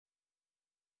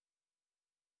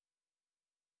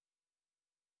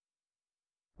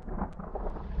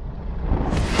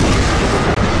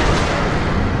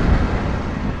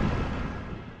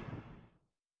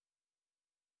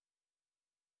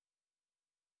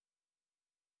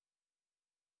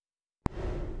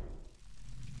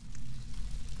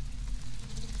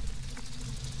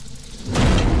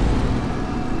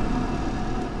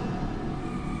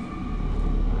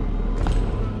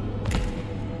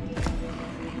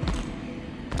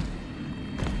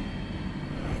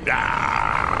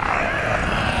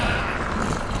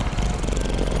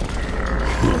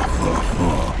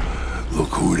Look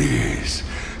who it is.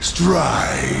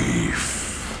 Strife.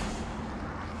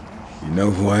 You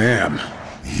know who I am?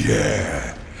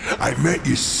 Yeah. I met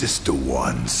your sister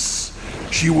once.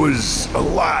 She was a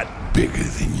lot bigger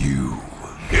than you.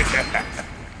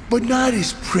 But not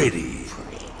as pretty.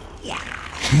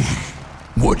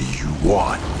 What do you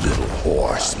want, little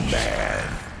horseman?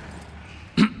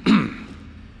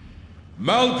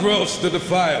 Malgros the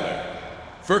Defiler,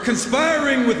 for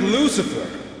conspiring with Lucifer,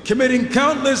 committing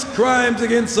countless crimes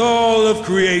against all of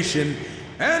creation,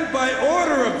 and by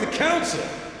order of the Council,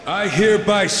 I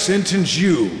hereby sentence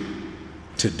you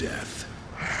to death.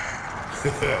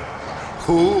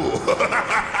 Who?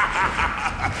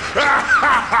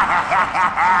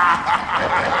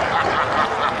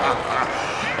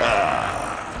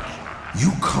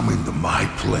 You come into my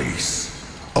place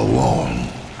alone,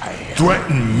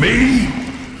 threaten me,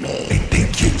 and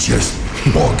think you're just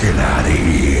walking out of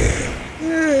here.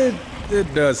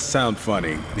 It does sound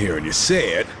funny hearing you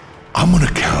say it. I'm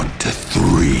gonna count to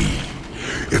 3.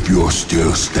 If you're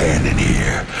still standing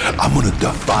here, I'm gonna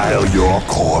defile your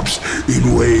corpse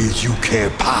in ways you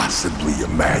can't possibly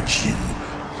imagine.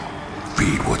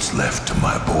 Feed what's left to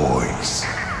my boys.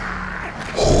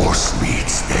 Horse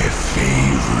meat's their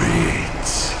favorite.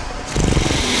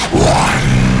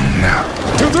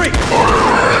 1, 2, 3!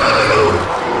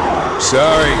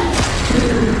 Sorry.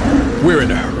 We're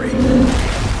in a hurry.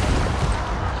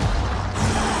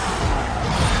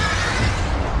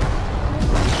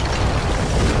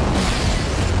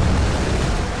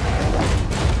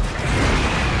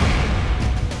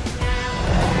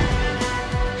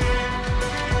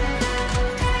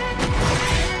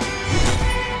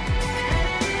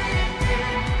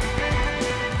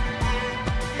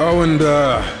 Oh, and,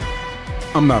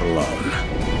 I'm not alone.